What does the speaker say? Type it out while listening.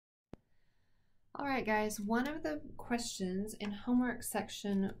All right, guys, one of the questions in homework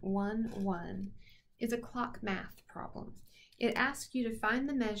section 1.1 is a clock math problem. It asks you to find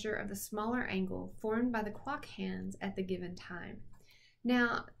the measure of the smaller angle formed by the clock hands at the given time.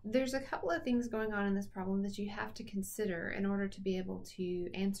 Now, there's a couple of things going on in this problem that you have to consider in order to be able to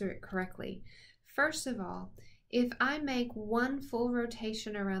answer it correctly. First of all, if I make one full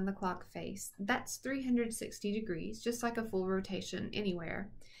rotation around the clock face, that's 360 degrees, just like a full rotation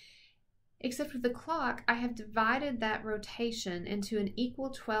anywhere. Except with the clock, I have divided that rotation into an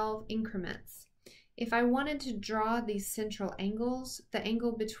equal 12 increments. If I wanted to draw these central angles, the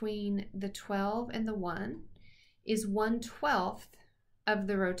angle between the 12 and the 1 is 1/12 of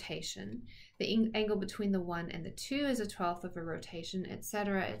the rotation. The angle between the 1 and the 2 is a 12th of a rotation,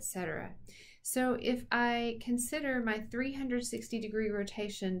 etc., etc. So if I consider my 360-degree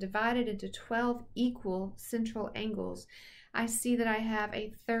rotation divided into 12 equal central angles, I see that I have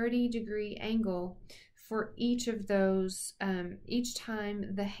a 30-degree angle for each of those, each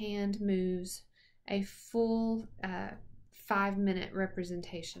time the hand moves a full 5-minute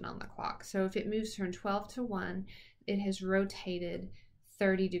representation on the clock. So if it moves from 12 to 1, it has rotated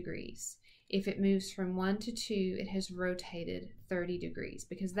 30 degrees. If it moves from 1 to 2, it has rotated 30 degrees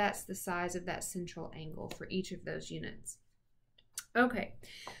because that's the size of that central angle for each of those units. Okay,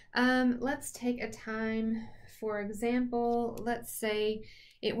 let's take a time. For example, let's say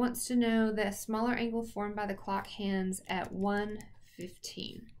it wants to know the smaller angle formed by the clock hands at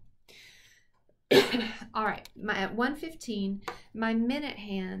 1:15. All right, at 1:15, my minute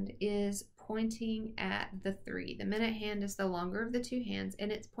hand is pointing at the 3. The minute hand is the longer of the two hands,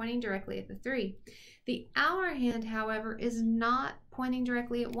 and it's pointing directly at the 3. The hour hand, however, is not pointing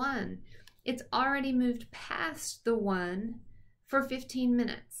directly at 1. It's already moved past the 1 for 15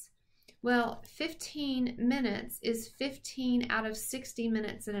 minutes. Well, 15 minutes is 15 out of 60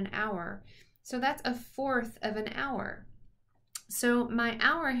 minutes in an hour, so that's 1/4 of an hour. So my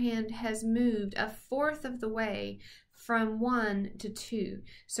hour hand has moved 1/4 of the way from 1 to 2.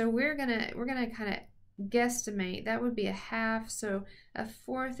 So we're gonna kind of guesstimate that would be 1/2. So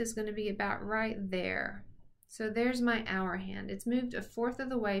 1/4 is going to be about right there. So there's my hour hand. It's moved 1/4 of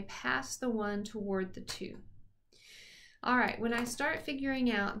the way past the 1 toward the 2. All right, when I start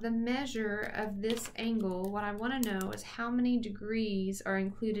figuring out the measure of this angle, what I want to know is how many degrees are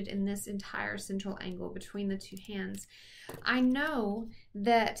included in this entire central angle between the two hands. I know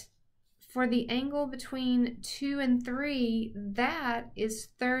that for the angle between 2 and 3, that is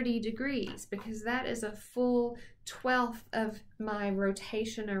 30 degrees because that is a full 1/12 of my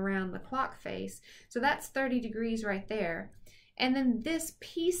rotation around the clock face. So that's 30 degrees right there. And then this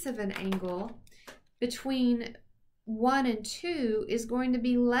piece of an angle between 1 and 2 is going to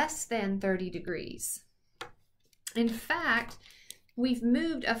be less than 30 degrees. In fact, we've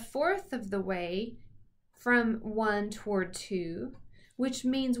moved 1/4 of the way from 1 toward 2, which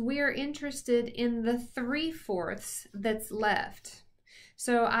means we're interested in the 3/4 that's left.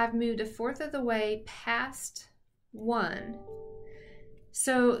 So I've moved 1/4 of the way past 1.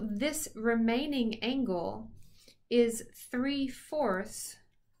 So this remaining angle is 3/4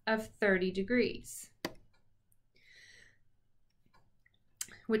 of 30 degrees.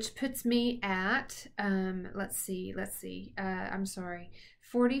 Which puts me at, let's see, I'm sorry,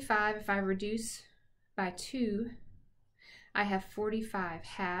 45. If I reduce by 2, I have 45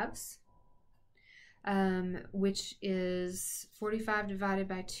 halves, which is 45 divided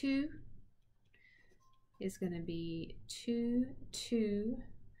by 2 is going to be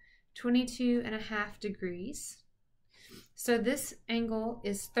 22.5 degrees. So this angle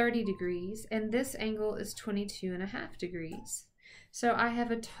is 30 degrees, and this angle is 22.5 degrees. So I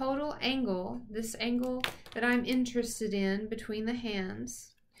have a total angle, this angle that I'm interested in between the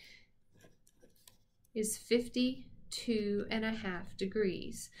hands is 52.5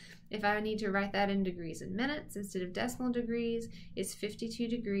 degrees. If I need to write that in degrees and minutes instead of decimal degrees, it's 52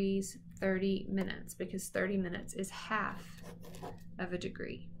 degrees, 30 minutes, because 30 minutes is 1/2 of a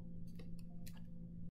degree.